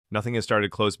Nothing has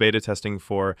started closed beta testing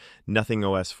for Nothing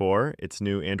OS 4, its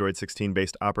new Android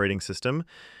 16-based operating system,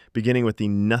 beginning with the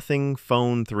Nothing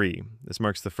Phone 3. This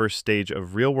marks the first stage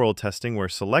of real-world testing where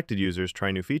selected users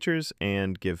try new features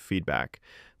and give feedback.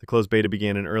 The closed beta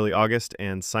began in early August,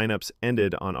 and signups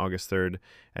ended on August 3rd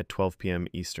at 12 p.m.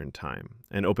 Eastern Time.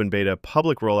 An open beta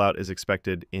public rollout is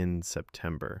expected in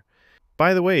September.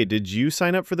 By the way, did you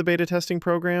sign up for the beta testing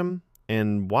program,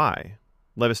 and why?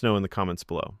 Let us know in the comments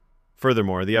below.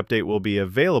 Furthermore, the update will be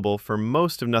available for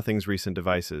most of Nothing's recent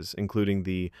devices, including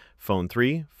the Phone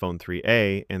 3, Phone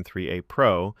 3A, and 3A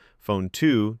Pro, Phone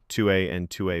 2, 2A, and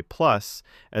 2A Plus,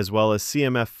 as well as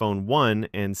CMF Phone 1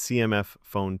 and CMF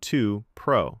Phone 2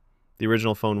 Pro. The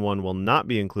original Phone 1 will not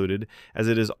be included, as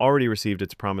it has already received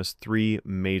its promised 3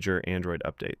 major Android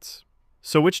updates.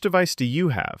 So which device do you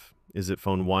have? Is it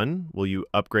Phone 1? Will you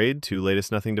upgrade to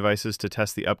latest Nothing devices to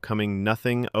test the upcoming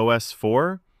Nothing OS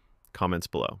 4? Comments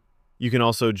below. You can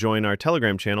also join our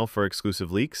Telegram channel for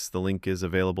exclusive leaks. The link is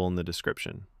available in the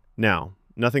description. Now,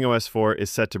 Nothing OS 4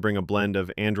 is set to bring a blend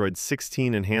of Android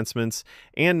 16 enhancements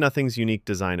and Nothing's unique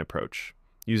design approach.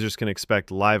 Users can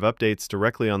expect live updates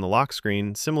directly on the lock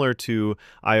screen, similar to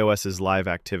iOS's live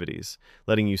activities,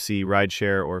 letting you see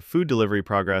rideshare or food delivery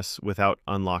progress without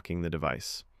unlocking the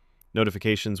device.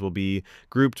 Notifications will be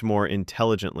grouped more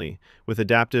intelligently, with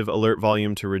adaptive alert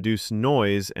volume to reduce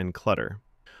noise and clutter.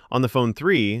 On the Phone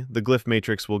 3, the Glyph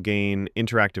Matrix will gain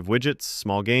interactive widgets,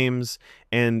 small games,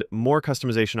 and more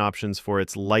customization options for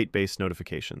its light-based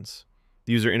notifications.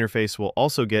 The user interface will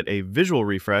also get a visual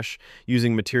refresh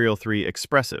using Material 3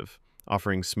 Expressive,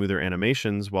 offering smoother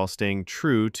animations while staying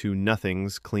true to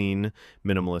Nothing's clean,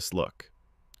 minimalist look.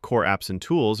 Core apps and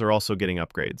tools are also getting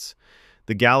upgrades.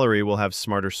 The gallery will have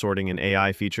smarter sorting and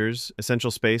AI features,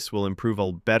 Essential Space will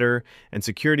improve better, and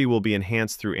security will be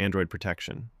enhanced through Android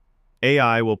protection.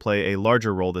 AI will play a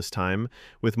larger role this time,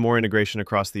 with more integration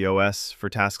across the OS for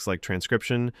tasks like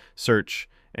transcription, search,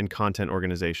 and content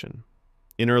organization.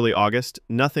 In early August,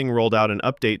 Nothing rolled out an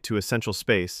update to Essential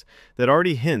Space that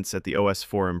already hints at the OS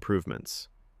 4 improvements.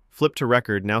 Flip to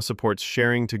Record now supports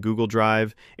sharing to Google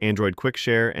Drive, Android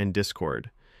QuickShare, and Discord.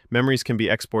 Memories can be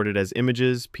exported as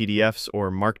images, PDFs,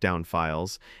 or Markdown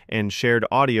files, and shared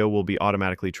audio will be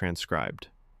automatically transcribed.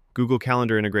 Google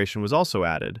Calendar integration was also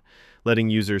added, letting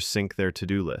users sync their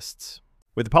to-do lists.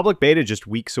 With the public beta just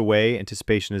weeks away,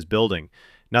 anticipation is building.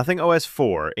 Nothing OS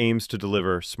 4 aims to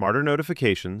deliver smarter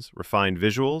notifications, refined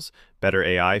visuals, better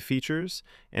AI features,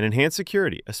 and enhanced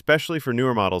security, especially for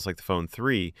newer models like the Phone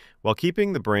 3, while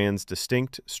keeping the brand's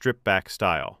distinct stripped-back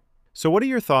style. So what are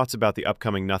your thoughts about the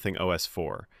upcoming Nothing OS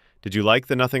 4? Did you like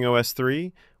the Nothing OS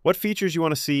 3? What features you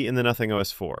want to see in the Nothing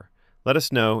OS 4? Let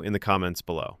us know in the comments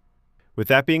below. With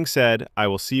that being said, I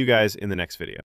will see you guys in the next video.